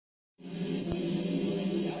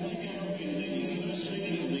First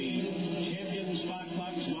meeting of the Champion Spark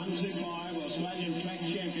Plugs 125 Australian Track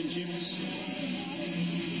Championships.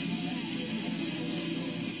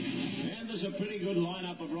 And there's a pretty good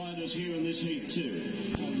lineup of riders here in this heat too.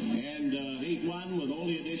 And heat one with all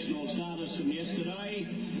the additional starters from yesterday.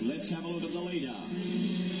 Let's have a look at the leader.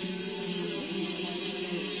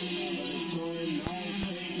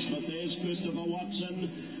 But there's Christopher Watson.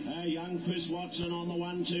 Young Chris Watson on the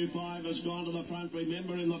 125 has gone to the front.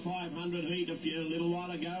 Remember in the 500 heat a little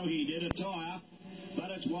while ago he did a tyre.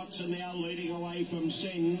 But it's Watson now leading away from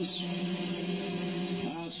Sens.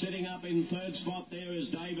 Sitting up in third spot there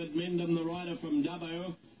is David Mendham, the rider from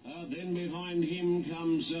Dubbo. Then behind him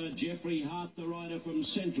comes Jeffrey Hart, the rider from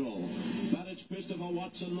Central. But it's Christopher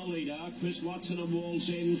Watson, the leader. Chris Watson of Noel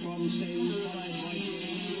Sens from Sens, followed by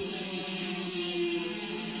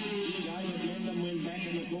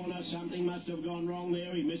corner. Something must have gone wrong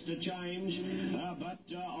there. He missed a change. But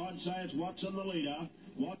I'd say it's Watson the leader.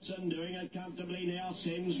 Watson doing it comfortably now.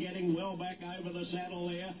 Sens getting well back over the saddle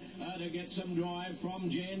there to get some drive from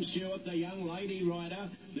Jan Stewart, the young lady rider.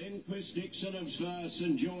 Then Chris Dixon of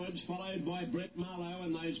St George, followed by Brett Marlowe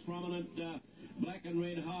and those prominent black and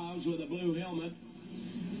red halves with a blue helmet.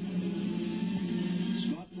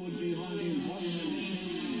 Scott Wood behind him. Watson.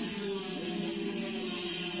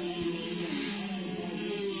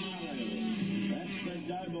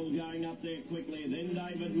 Going up there quickly. Then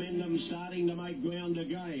David Mendham starting to make ground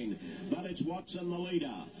again. But it's Watson the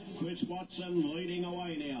leader. Chris Watson leading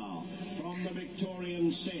away now from the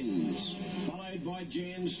Victorian Sens. Followed by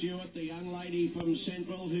Jan Stewart, the young lady from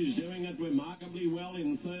Central, who's doing it remarkably well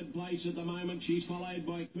in third place at the moment. She's followed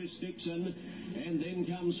by Chris Dixon. And then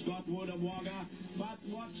comes Scott Wood of Wagga. But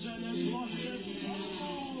Watson has lost it.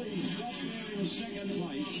 Oh, he's got there in second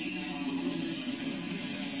place.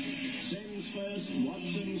 Sens first,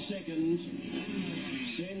 Watson second.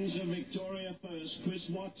 Sens of Victoria first, Chris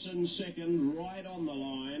Watson second, right on the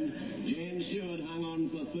line. Jan Stewart hung on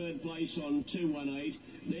for third place on 218.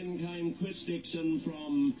 Then came Chris Dixon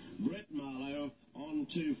from Brett Marlowe on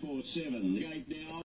 247. The gate now.